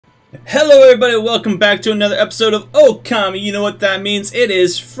Hello everybody, welcome back to another episode of Okami. You know what that means. It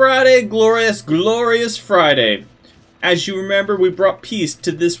is Friday, glorious, glorious Friday. As you remember, we brought peace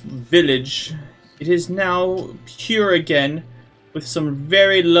to this village. It is now pure again, with some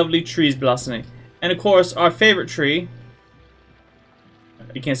very lovely trees blossoming. And of course, our favorite tree.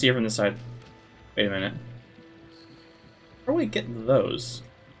 You can't see it from this side. Wait a minute. How are we getting those?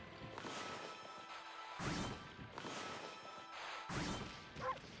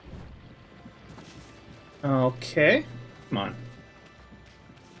 Okay. Come on.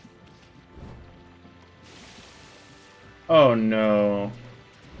 Oh no.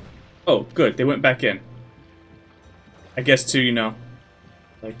 Oh, good. They went back in. I guess too, you know.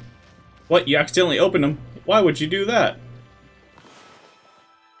 Like, what? You accidentally opened them? Why would you do that?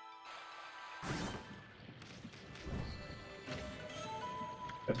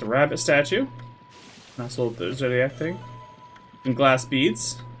 Got the rabbit statue. Nice little zodiac thing. And glass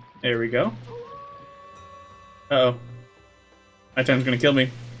beads. There we go. Uh-oh. Nighttime's gonna kill me.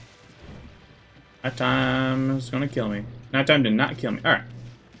 Nighttime's gonna kill me. Nighttime did not kill me. Alright.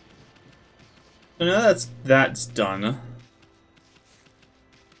 So now that's done.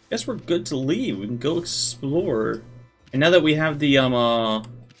 Guess we're good to leave. We can go explore. And now that we have the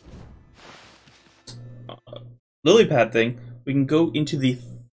lily pad thing, we can go into the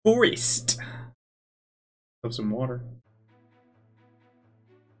forest. Have some water.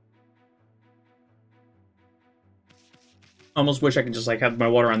 Almost wish I could just like have my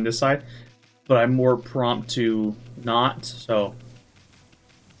water on this side, but I'm more prompt to not, so.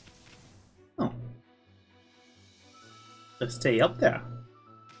 Oh. Let's stay up there.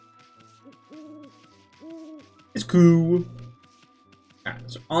 It's cool. Alright,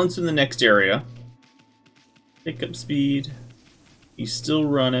 so on to the next area. Pick up speed. He's still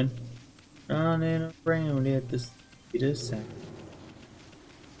running. Running around at the speed of sound.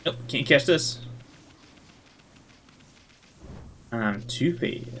 Nope, can't catch this. I'm too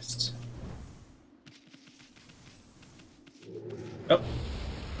fast. Oh,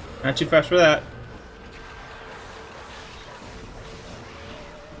 not too fast for that.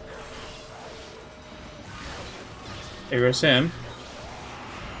 There goes him.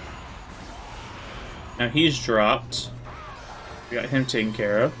 Now he's dropped. We got him taken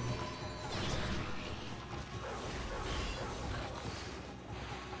care of.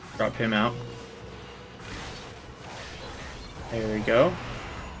 Drop him out. There we go.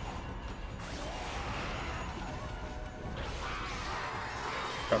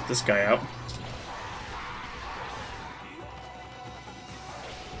 Drop this guy out.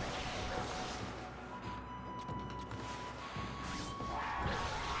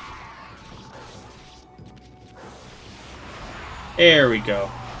 There we go.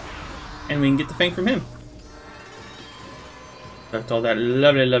 And we can get the fang from him. That's all that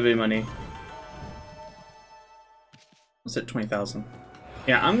lovely, lovely money. What's at 20,000?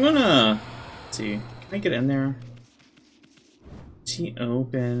 Yeah, I'm gonna. Let's see. Can I get in there? T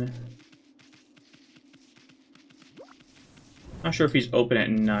open. Not sure if he's open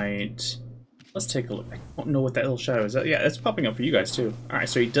at night. Let's take a look. I don't know what that little shadow is. Yeah, it's popping up for you guys too. Alright,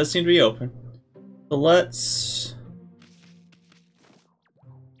 so he does seem to be open. So let's.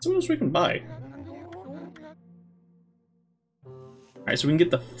 What else we can buy? Alright, so we can get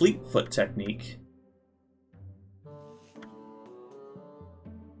the fleet foot technique.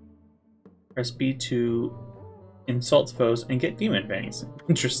 Press B to insult foes and get demon fangs.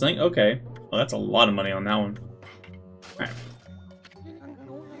 Interesting, okay. Well, that's a lot of money on that one. Alright.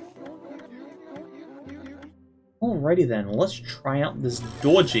 Alrighty then, let's try out this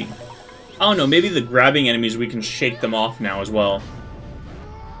dodging. I don't know, maybe the grabbing enemies, we can shake them off now as well.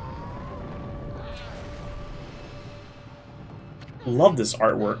 Love this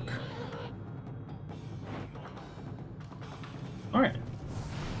artwork. Alright.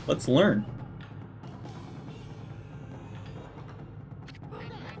 Let's learn.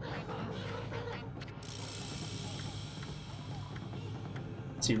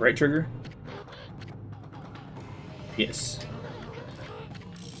 Let's see, right trigger? Yes.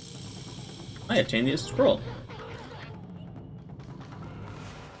 I obtained the scroll.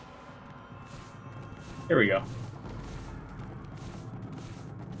 Here we go.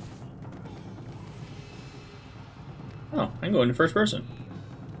 Oh, I can go into first person.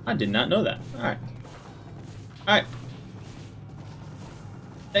 I did not know that. Alright. Alright.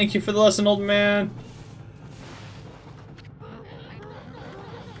 Thank you for the lesson, old man.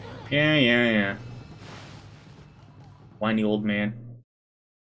 Yeah. Whiny old man.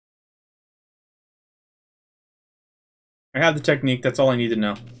 I have the technique, that's all I need to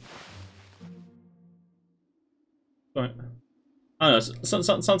know. But I don't know.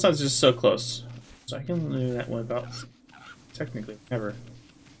 Sometimes it's just so close. So I can do that one about technically never.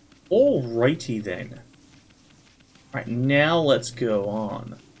 Alrighty then. Alright, now let's go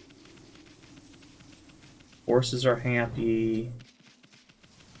on. Horses are happy.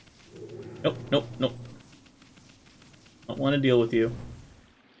 Nope, nope, nope. Don't want to deal with you.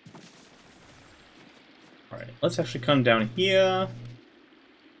 Alright, let's actually come down here.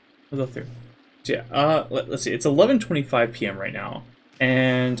 We'll go through. So yeah, let's see. It's 11:25 p.m. right now.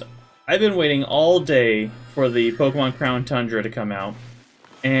 And I've been waiting all day for the Pokemon Crown Tundra to come out.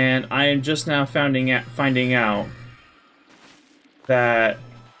 And I am just now finding out that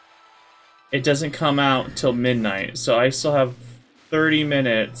it doesn't come out till midnight. So I still have 30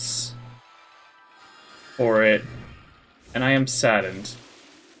 minutes for it. And I am saddened.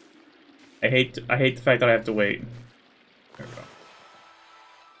 I hate the fact that I have to wait. There we go.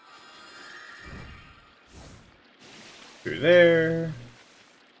 Through there.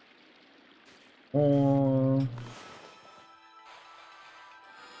 Oh.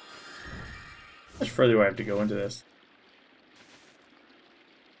 How much further do I have to go into this?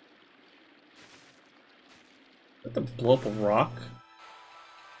 Is that the blow up a rock?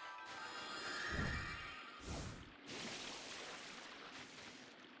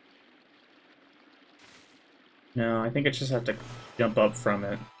 No, I think I just have to jump up from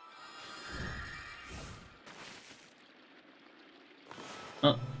it.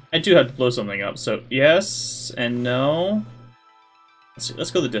 Oh, I do have to blow something up, so yes and no. Let's see,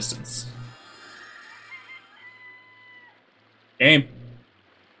 let's go the distance. Game.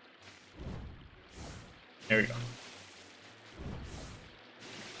 There we go.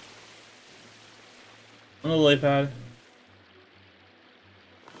 On the lily pad.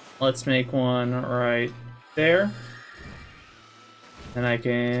 Let's make one right there. And I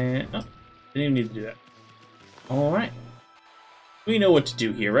can... Oh, didn't even need to do that. Alright. We know what to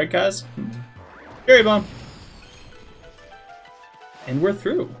do here, right guys? Cherry bomb! And we're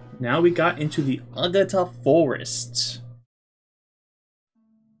through. Now we got into the Agata Forest.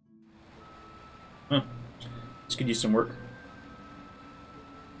 Huh. This could use some work.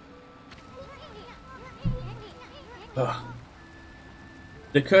 Ugh.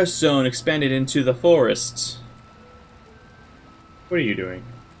 The cursed zone expanded into the forest. What are you doing?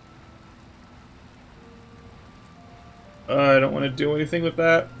 I don't want to do anything with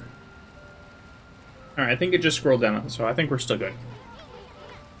that. Alright, I think it just scrolled down, so I think we're still good.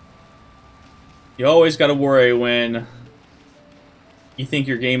 You always gotta worry when you think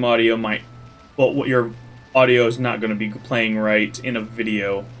your game audio might... Well, what your audio is not gonna be playing right in a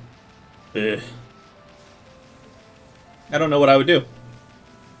video. Ugh. I don't know what I would do.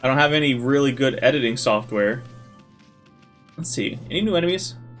 I don't have any really good editing software. Let's see. Any new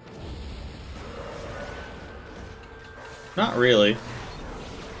enemies? Not really.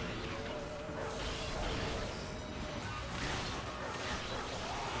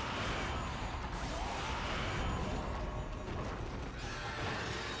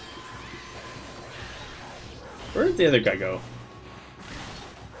 Where did the other guy go?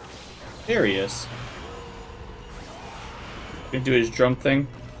 There he is. Gonna do his drunk thing.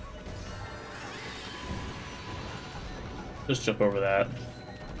 Just jump over that.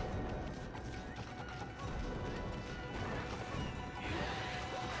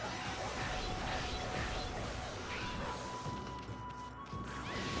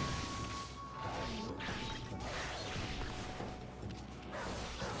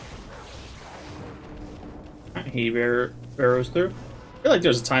 He barrows through. I feel like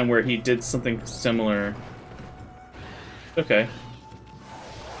there's a time where he did something similar. Okay.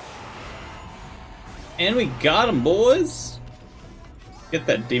 And we got him, boys! Get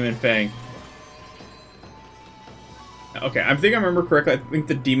that Demon Fang. Okay, I think I remember correctly. I think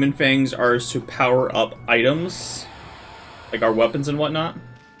the Demon Fangs are to power up items. Like our weapons and whatnot.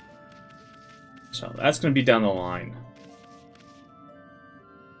 So that's going to be down the line.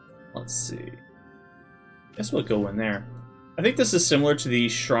 Let's see. Guess we'll go in there. I think this is similar to the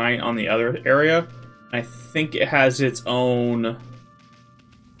shrine on the other area. I think it has its own...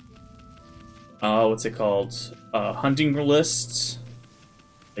 what's it called? Hunting list.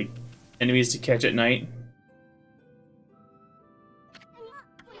 Like, enemies to catch at night.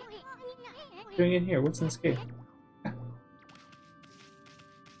 What's going in here? What's in this cave? I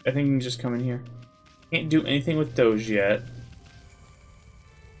think you can just come in here. Can't do anything with those yet.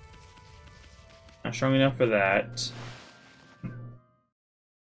 Not strong enough for that.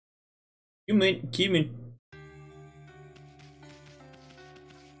 Cumin.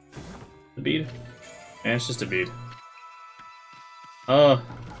 The bead? Yeah, it's just a bead.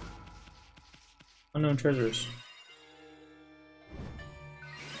 Unknown treasures.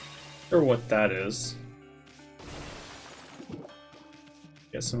 Or what that is.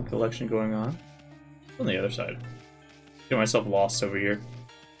 Got some collection going on. On the other side. Get myself lost over here.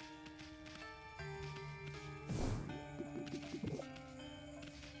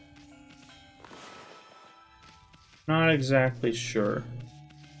 Not exactly sure.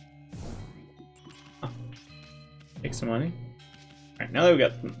 Oh. Make some money. Alright, now that we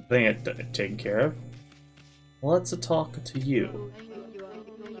got the thing taken care of, let's talk to you.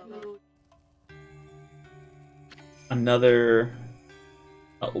 Another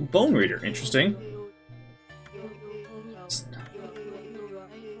bone reader, interesting.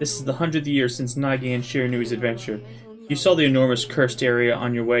 This is the 100th year since Nagi and Shiranui's adventure. You saw the enormous cursed area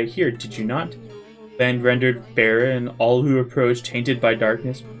on your way here, did you not? Land rendered barren, all who approach tainted by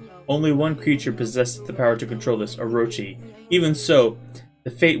darkness. Only one creature possessed the power to control this, Orochi. Even so, the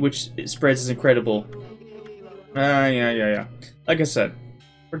fate which it spreads is incredible. Yeah. Like I said,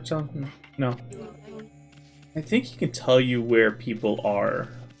 we're talking. No. I think he can tell you where people are.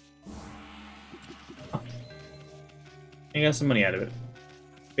 Oh. I got some money out of it.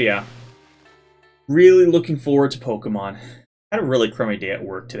 But yeah. Really looking forward to Pokemon. Had a really crummy day at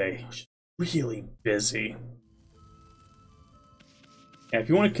work today. Really busy. Yeah, if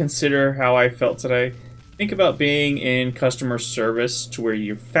you want to consider how I felt today, think about being in customer service to where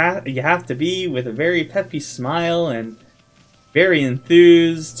you have to be with a very peppy smile and very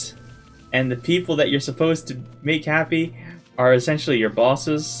enthused, and the people that you're supposed to make happy are essentially your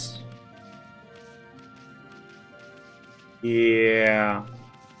bosses. Yeah.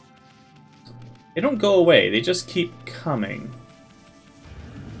 They don't go away, they just keep coming.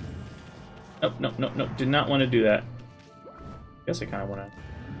 Oh, no. Did not want to do that. Guess I kind of want to...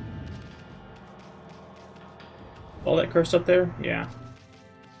 All that cursed up there? Yeah.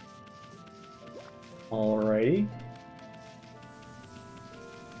 Alrighty.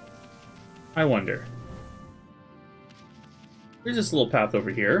 I wonder. There's this little path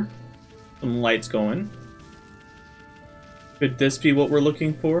over here. Some lights going. Could this be what we're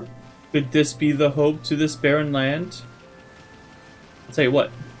looking for? Could this be the hope to this barren land? I'll tell you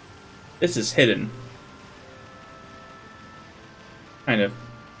what. This is hidden. Kind of.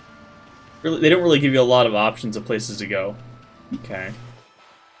 Really, they don't really give you a lot of options of places to go. Okay.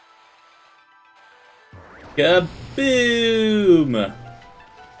 Kaboom!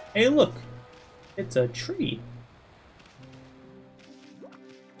 Hey, look. It's a tree.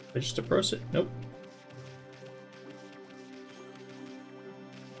 I just approach it. Nope.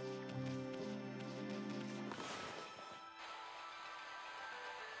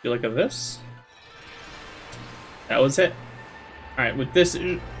 You like this? That was it. Alright, with this...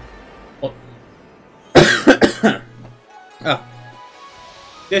 Oh. Oh.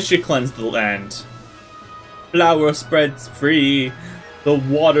 This should cleanse the land. Flower spreads free. The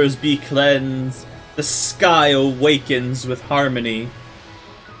waters be cleansed. The sky awakens with harmony.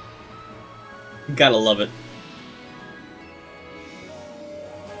 Gotta love it.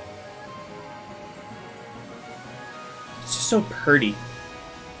 It's just so pretty.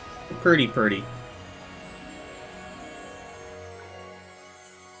 Pretty.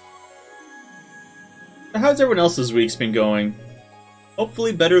 How's everyone else's week's been going?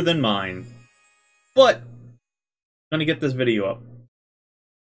 Hopefully better than mine. But I'm gonna get this video up.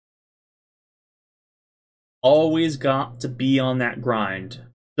 Always got to be on that grind.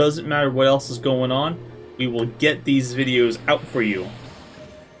 Doesn't matter what else is going on, we will get these videos out for you.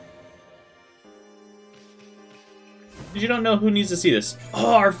 Did you not know who needs to see this?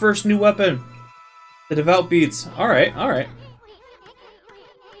 Oh, our first new weapon! The Devout Beads. Alright. Alright,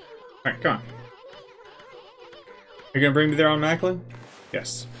 come on. You're gonna bring me there automatically?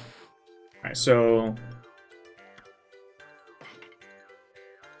 Yes. Alright, so...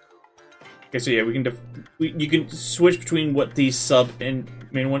 Okay, so yeah, we can you can switch between what the sub and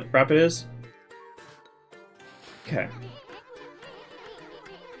main one rapid is. Okay.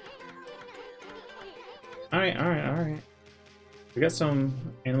 Alright. We got some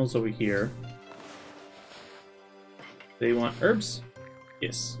animals over here. They want herbs?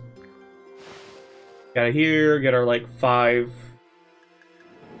 Yes. Got it here, get our like 5,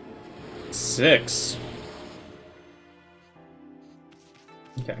 6.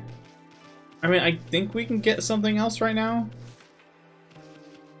 Okay. I mean, I think we can get something else right now.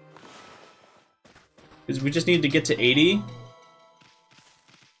 Because we just need to get to 80.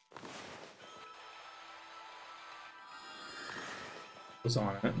 What's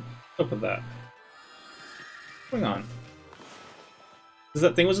on it? What's up with that? What's going on? Is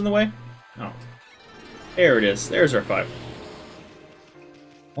that thing was in the way? Oh. There it is. There's our 5.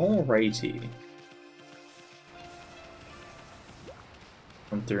 Alrighty.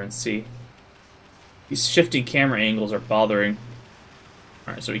 Come through and see. These shifting camera angles are bothering.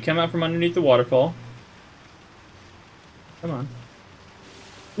 Alright, so we come out from underneath the waterfall. Come on.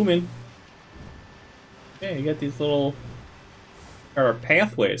 Boom in. Yeah, you got these little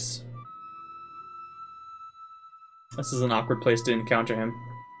pathways. This is an awkward place to encounter him.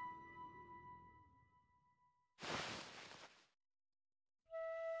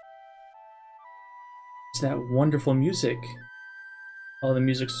 It's that wonderful music. Oh, the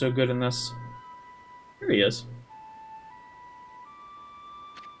music's so good in this. Here he is.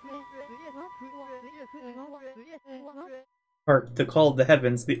 Hark the call of the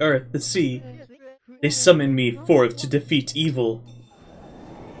heavens, the earth, the sea. They summon me forth to defeat evil.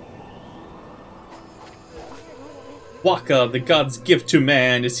 Waka, the god's gift to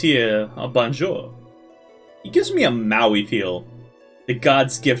man, is here. Bonjour. He gives me a Maui feel. The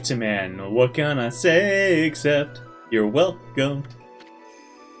god's gift to man. What can I say except you're welcome?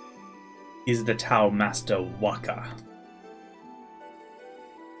 He's the Tao Master Waka.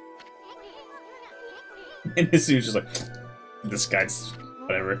 And this dude's just like, this guy's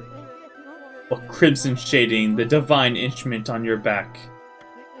whatever. What crimson shading, the divine instrument on your back.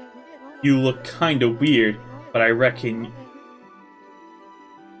 You look kinda weird, but I reckon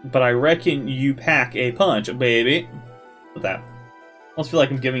you pack a punch, baby. With that. I almost feel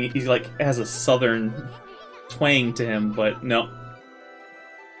like I'm giving it, he's like, has a southern twang to him, but no.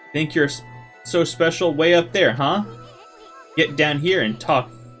 Think you're so special way up there, huh? Get down here and talk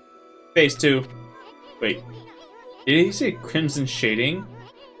face to... Wait. Did he say crimson shading?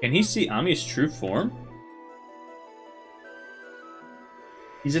 Can he see Ami's true form?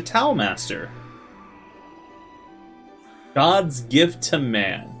 He's a Tao Master. God's gift to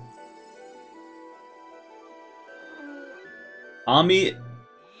man. Ami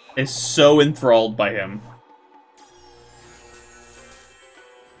is so enthralled by him.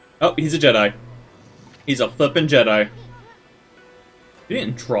 Oh, he's a Jedi. He's a flippin' Jedi. He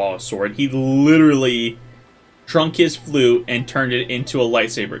didn't draw a sword. He literally shrunk his flute and turned it into a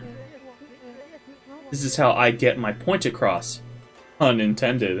lightsaber. This is how I get my point across.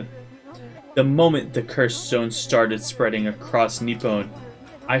 Unintended. The moment the cursed zone started spreading across Nippon,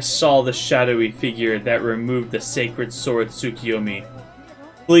 I saw the shadowy figure that removed the sacred sword Tsukiyomi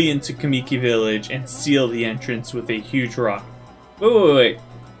flee into Kamiki village and seal the entrance with a huge rock. Wait.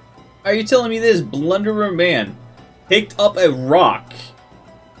 Are you telling me this blunderer man picked up a rock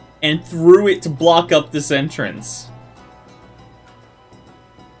and threw it to block up this entrance?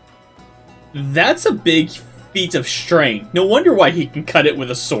 That's a big feat of strength. No wonder why he can cut it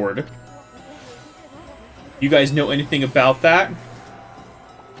with a sword. You guys know anything about that?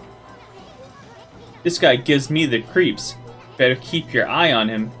 This guy gives me the creeps. Better keep your eye on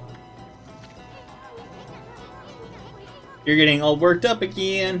him. You're getting all worked up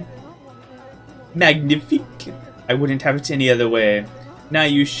again. Magnifique. I wouldn't have it any other way. Now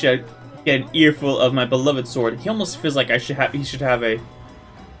you should get an earful of my beloved sword. He almost feels like he should have a...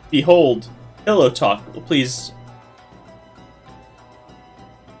 Behold. Pillow talk. Please.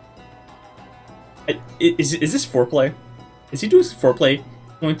 Is this foreplay? Is he doing foreplay?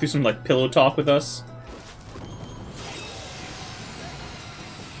 Going through some like pillow talk with us?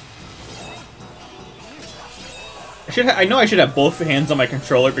 I know I should have both hands on my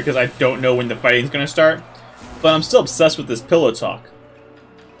controller because I don't know when the fighting's gonna start, but I'm still obsessed with this pillow talk.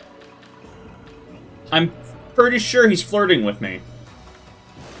 I'm pretty sure he's flirting with me.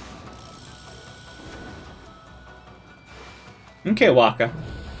 Okay, Waka.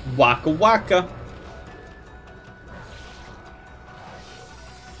 Waka Waka.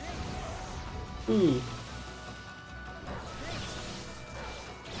 Ooh.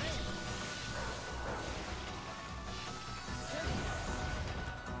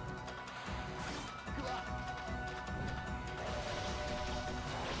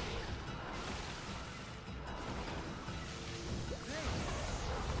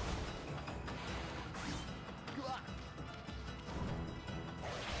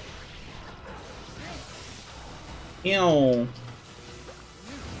 Ew. You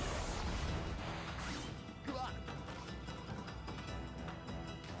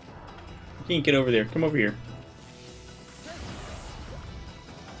can't get over there. Come over here.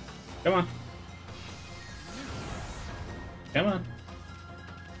 Come on. Come on.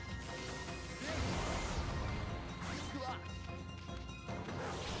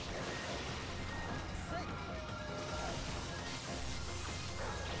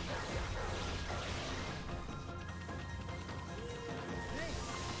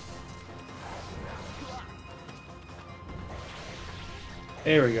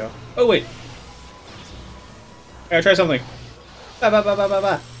 There we go. Oh, wait. I gotta try something. Ba ba ba ba ba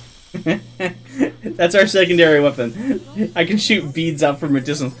ba. That's our secondary weapon. I can shoot beads out from a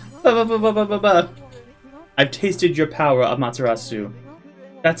distance. Ba ba ba ba ba ba ba. I've tasted your power, Amaterasu.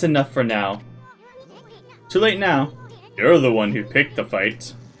 That's enough for now. Too late now. You're the one who picked the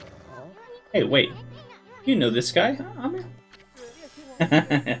fight. Hey, wait. You know this guy, Amir?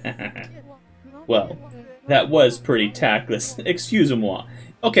 Well, that was pretty tactless. Excuse-moi.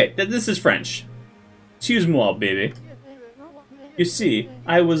 Okay, this is French. Excuse-moi, baby. You see,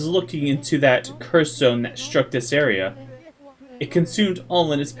 I was looking into that curse zone that struck this area. It consumed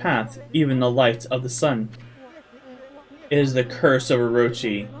all in its path, even the light of the sun. It is the curse of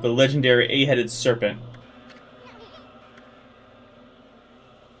Orochi, the legendary eight-headed serpent.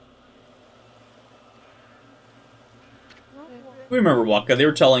 Remember, Waka, they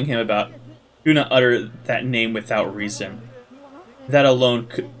were telling him about do not utter that name without reason. That alone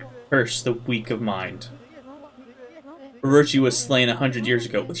could curse the weak of mind. Orochi was slain 100 years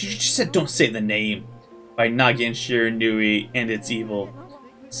ago. You just said don't say the name. By Nagin Shiranui and its evil.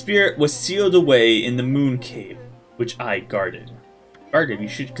 Spirit was sealed away in the moon cave, which I guarded. Guarded? You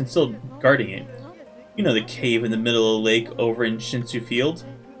should consider guarding it. You know the cave in the middle of the lake over in Shinsu Field?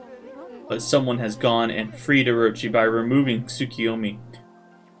 But someone has gone and freed Orochi by removing Tsukiyomi.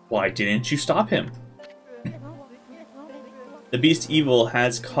 Why didn't you stop him? The beast evil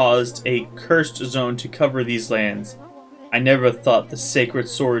has caused a cursed zone to cover these lands. I never thought the sacred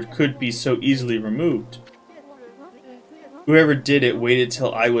sword could be so easily removed. Whoever did it waited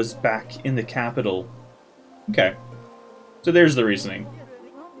till I was back in the capital. Okay. So there's the reasoning.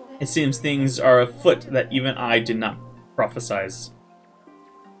 It seems things are afoot that even I did not prophesize.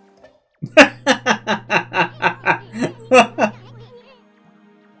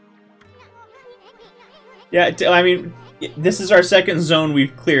 Yeah, I mean, this is our second zone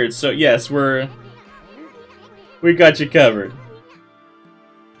we've cleared, so yes, we got you covered.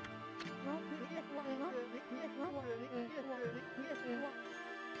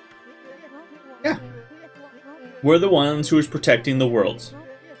 Yeah. We're the ones who is protecting the world.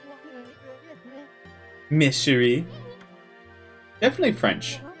 Mystery. Definitely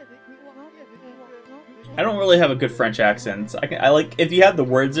French. I don't really have a good French accent. I like if you have the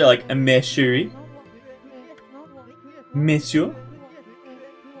words there like monsieur, monsieur.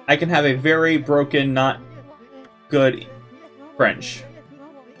 I can have a very broken, not good French.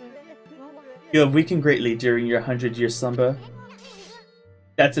 You have weakened greatly during your 100-year slumber.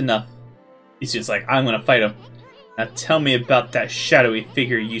 That's enough. He's just like, I'm gonna fight him. Now tell me about that shadowy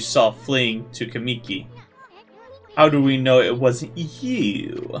figure you saw fleeing to Kamiki. How do we know it wasn't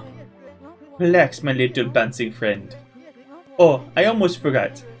you? Relax, my little bouncing friend. Oh, I almost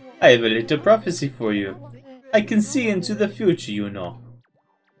forgot. I have a little prophecy for you. I can see into the future, you know.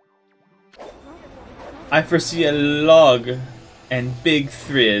 I foresee a log and big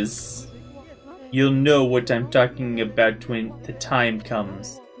thrizz. You'll know what I'm talking about when the time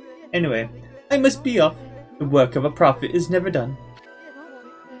comes. Anyway, I must be off. The work of a prophet is never done.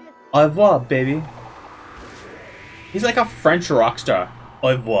 Au revoir, baby. He's like a French rock star. Au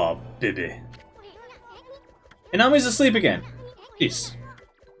revoir, baby. And Ami's asleep again. Jeez.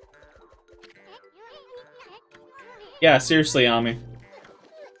 Yeah, seriously, Ami.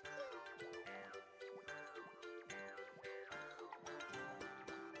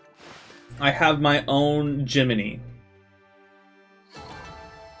 I have my own Jiminy.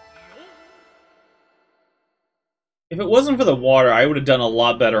 If it wasn't for the water, I would have done a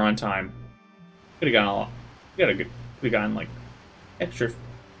lot better on time. Could have gotten a lot. Could have gotten like extra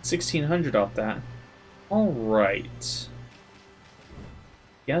 1,600 off that. All right.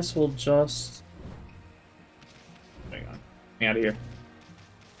 Guess we'll just. Hang on. Get out of here.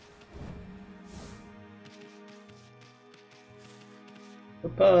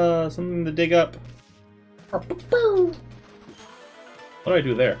 Something to dig up. What do I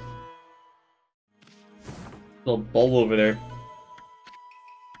do there? Little bowl over there.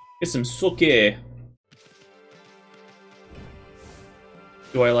 Get some sake.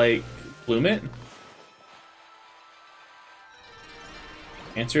 Do I like bloom it?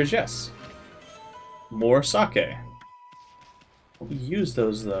 Answer is yes. More sake. We use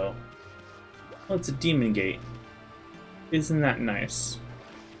those though. Oh, it's a demon gate. Isn't that nice?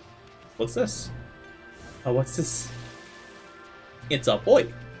 What's this? Oh, what's this? It's a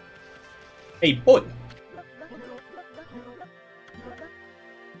boy. Hey, boy.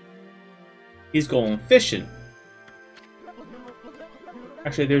 He's going fishing.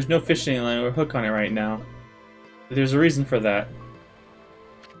 Actually, there's no fishing line or hook on it right now. But there's a reason for that.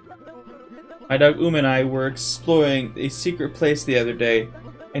 My dog and I were exploring a secret place the other day,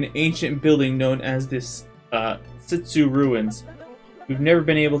 an ancient building known as this Sitsu Ruins. We've never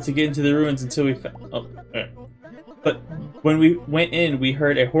been able to get into the ruins until we found... Oh, okay. But when we went in, we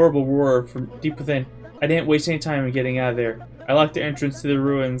heard a horrible roar from deep within. I didn't waste any time in getting out of there. I locked the entrance to the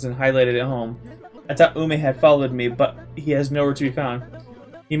ruins and highlighted it home. I thought Ume had followed me, but he has nowhere to be found.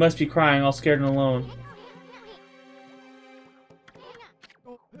 He must be crying, all scared and alone.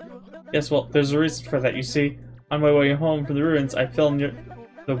 Yes, well, there's a reason for that, you see. On my way home from the ruins, I fell near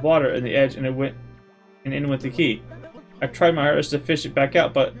the water in the edge and in went the key. I tried my hardest to fish it back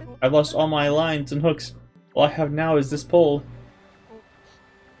out, but I lost all my lines and hooks. All I have now is this pole.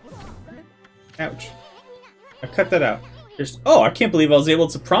 Ouch. I cut that out. Oh, I can't believe I was able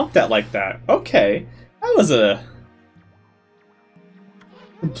to prompt that like that. Okay. That was a...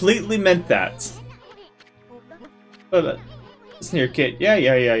 Completely meant that. Listen here, kid.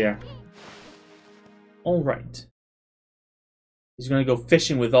 Yeah. Alright. He's gonna go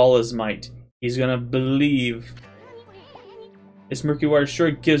fishing with all his might. He's gonna believe. This murky water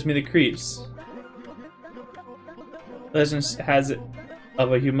sure gives me the creeps. Legend has it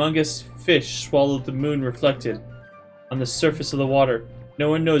of a humongous fish swallowed the moon reflected on the surface of the water. No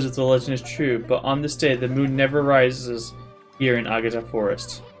one knows if the legend is true, but on this day the moon never rises here in Agata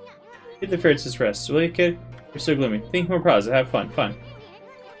Forest. Give the fairies rest, will you, kid? You're so gloomy. Think more positive. Have fun.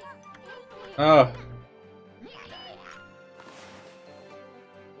 Oh.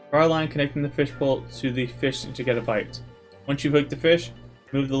 Draw a line connecting the fish pole to the fish to get a bite. Once you've hooked the fish,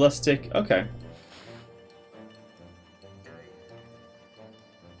 move the left stick. Okay.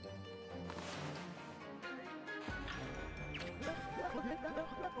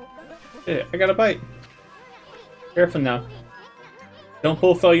 Yeah, I got a bite. Careful now. Don't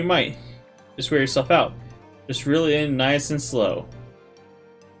pull with all you might. Just wear yourself out. Just reel it in nice and slow.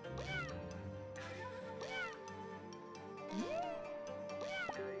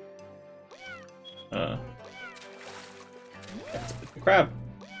 Crab.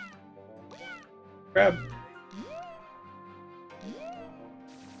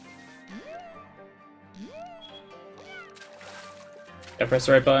 Yeah, press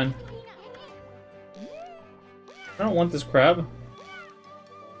the right button. I don't want this crab.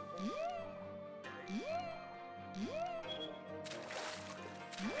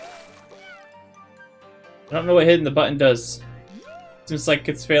 I don't know what hitting the button does. Seems like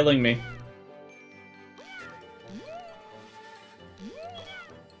it's failing me.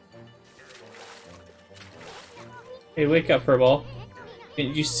 Hey, wake up, Furball.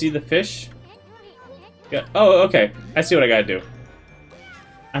 Can you see the fish? Yeah. Oh, okay. I see what I gotta do.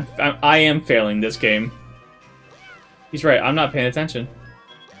 I am failing this game. He's right. I'm not paying attention.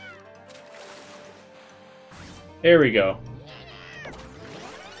 There we go.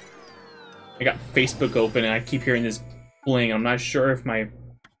 I got Facebook open and I keep hearing this bling. I'm not sure if my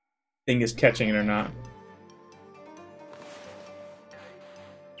thing is catching it or not.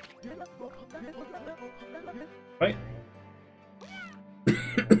 Right.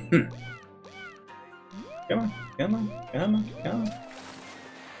 Come on.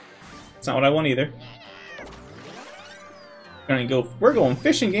 It's not what I want either. We're going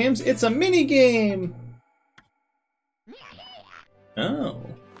fishing games. It's a mini game. Oh.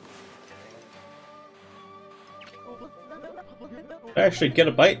 Did I actually get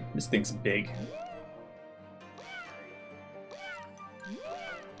a bite? This thing's big.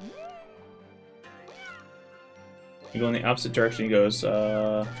 You go in the opposite direction. He goes,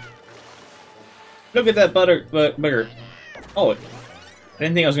 look at that bugger. Oh, I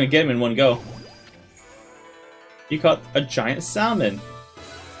didn't think I was going to get him in one go. You caught a giant salmon.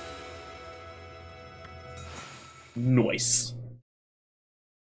 Nice.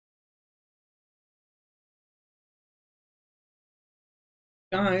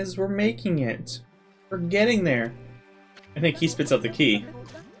 Guys, we're making it. We're getting there. I think he spits out the key.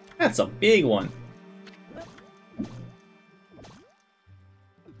 That's a big one.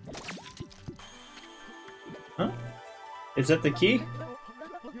 Huh? Is that the key?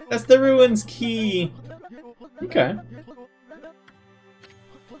 That's the ruins key! Okay.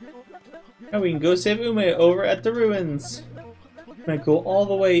 Now we can go save Ume over at the ruins. I'm gonna go all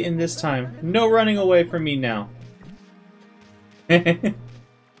the way in this time. No running away from me now. Good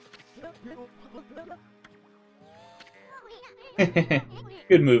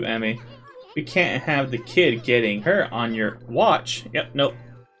move, Emmy. We can't have the kid getting hurt on your watch. Yep, nope.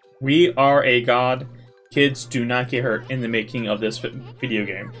 We are a god. Kids do not get hurt in the making of this video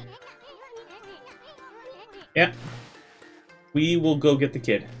game. Yeah. We will go get the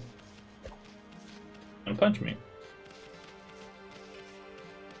kid. Don't punch me.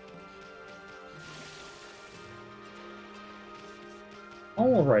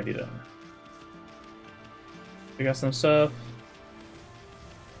 Alrighty then. We got some stuff.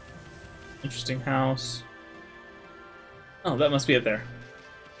 Interesting house. Oh, that must be it there.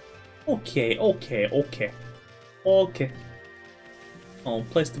 Okay, okay, okay. Okay. Oh,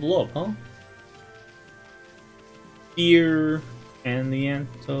 place to blow up, huh? Deer and the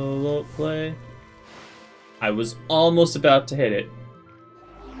antelope play. I was almost about to hit it.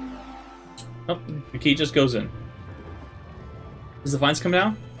 Oh, the key just goes in. Does the vines come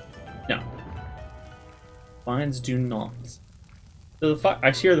down? No. Vines do not. So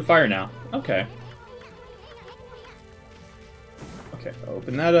I hear the fire now. Okay. Okay,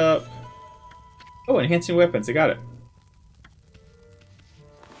 open that up. Oh, enhancing weapons. I got it.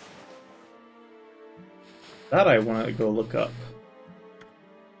 That I want to go look up.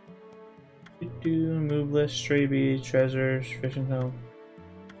 Move list, stray beads, treasures, fishing home.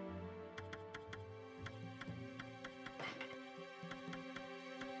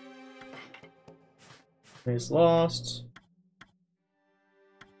 Is lost.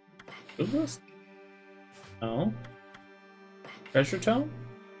 Move list? No. Treasure tome?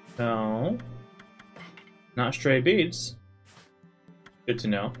 No. Not stray beads. Good to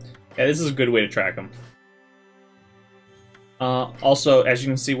know. Yeah, this is a good way to track them. Also, as you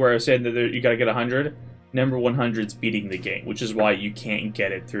can see where I said that you gotta get 100, number 100's beating the game, which is why you can't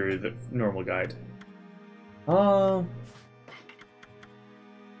get it through the normal guide.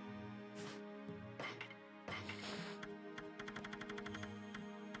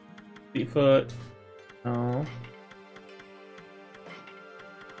 Feet. No.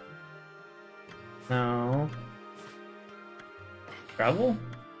 No. Travel?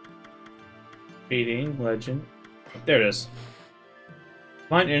 Beating, legend. There it is.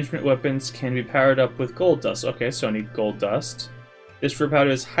 Fine instrument weapons can be powered up with gold dust. Okay, so I need gold dust. This rare powder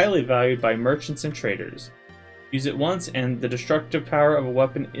is highly valued by merchants and traders. Use it once and the destructive power of a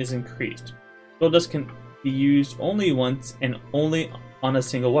weapon is increased. Gold dust can be used only once and only on a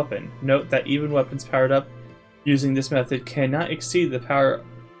single weapon. Note that even weapons powered up using this method cannot exceed the power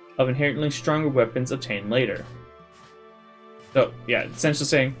of inherently stronger weapons obtained later. So, yeah, essentially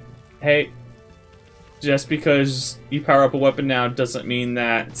saying, hey, just because you power up a weapon now doesn't mean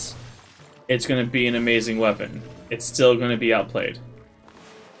that it's going to be an amazing weapon. It's still going to be outplayed.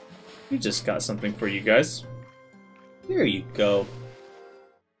 We just got something for you guys. Here you go.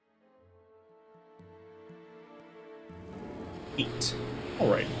 Eat.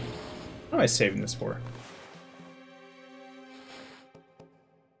 Alright. What am I saving this for?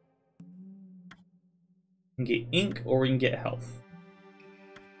 We can get ink or we can get health.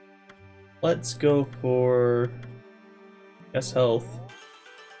 Let's go for, yes, health.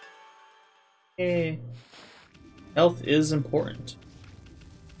 Hey, health is important.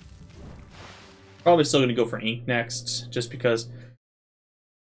 Probably still gonna go for ink next, just because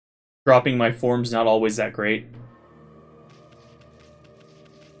dropping my form's not always that great.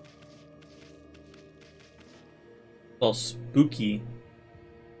 Well, spooky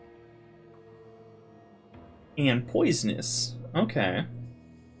and poisonous. Okay.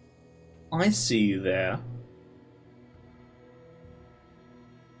 I see you there.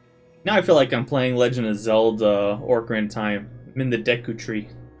 Now I feel like I'm playing Legend of Zelda Ocarina of Time. I'm in the Deku Tree.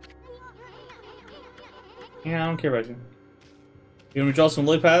 Yeah, I don't care about you. You want me to draw some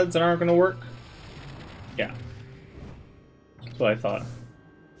lily pads that aren't going to work? Yeah. That's what I thought.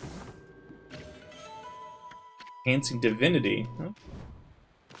 Enhancing Divinity. Huh?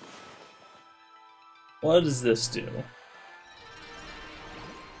 What does this do?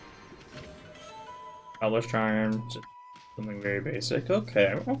 Publish Charm, something very basic.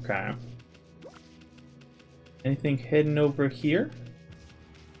 Okay, okay. Anything hidden over here?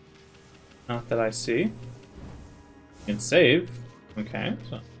 Not that I see. You can save. Okay,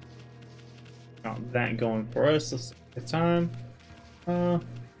 so got that going for us. Let's take the time. Do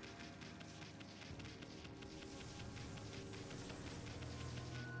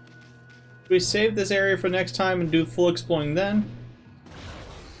we save this area for next time and do full exploring then?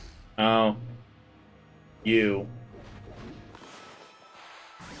 Oh. You.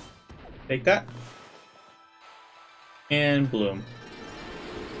 Take that. And bloom.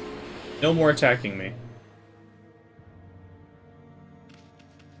 No more attacking me.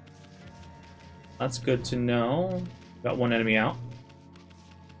 That's good to know. Got one enemy out.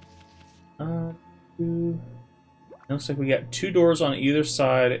 Looks like we got 2 doors on either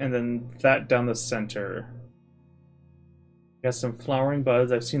side and then that down the center. Got some flowering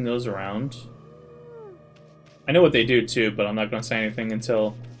buds. I've seen those around. I know what they do too, but I'm not going to say anything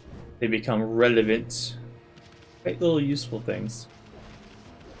until they become relevant. Great little useful things.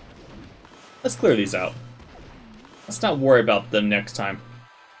 Let's clear these out. Let's not worry about them next time.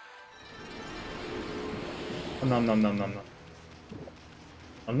 Nom nom nom nom nom.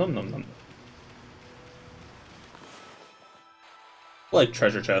 Nom nom nom nom. I like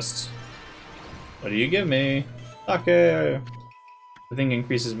treasure chests. What do you give me? Okay. I think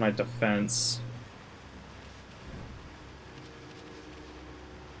increases my defense.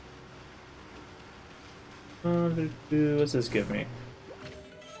 What's this give me?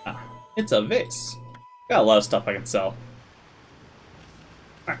 Ah, it's a vase. Got a lot of stuff I can sell.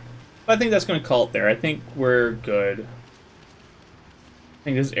 Alright. I think that's going to call it there. I think we're good. I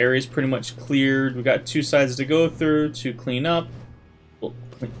think this area is pretty much cleared. We got 2 sides to go through to clean up. We'll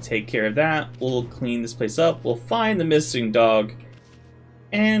take care of that. We'll clean this place up. We'll find the missing dog.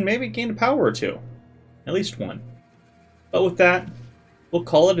 And maybe gain a power or 2. At least 1. But with that, we'll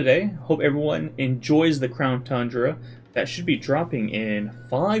call it a day. Hope everyone enjoys the Crown Tundra. That should be dropping in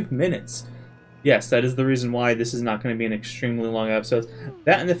 5 minutes. Yes, that is the reason why this is not going to be an extremely long episode.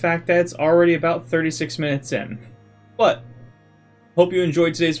 That and the fact that it's already about 36 minutes in. But hope you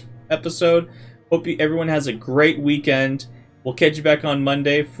enjoyed today's episode. Hope everyone has a great weekend. We'll catch you back on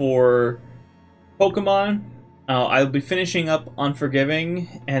Monday for Pokemon. I'll be finishing up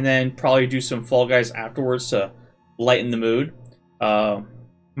Unforgiving and then probably do some Fall Guys afterwards to lighten the mood.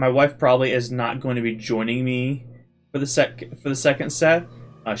 My wife probably is not going to be joining me for the second set.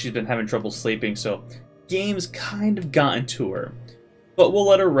 She's been having trouble sleeping, so games kind of gotten to her. But we'll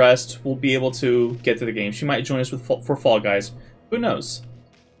let her rest. We'll be able to get to the game. She might join us for Fall Guys. Who knows?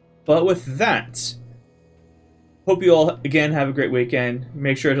 But with that, hope you all, again, have a great weekend.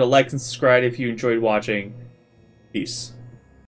 Make sure to like and subscribe if you enjoyed watching. Peace.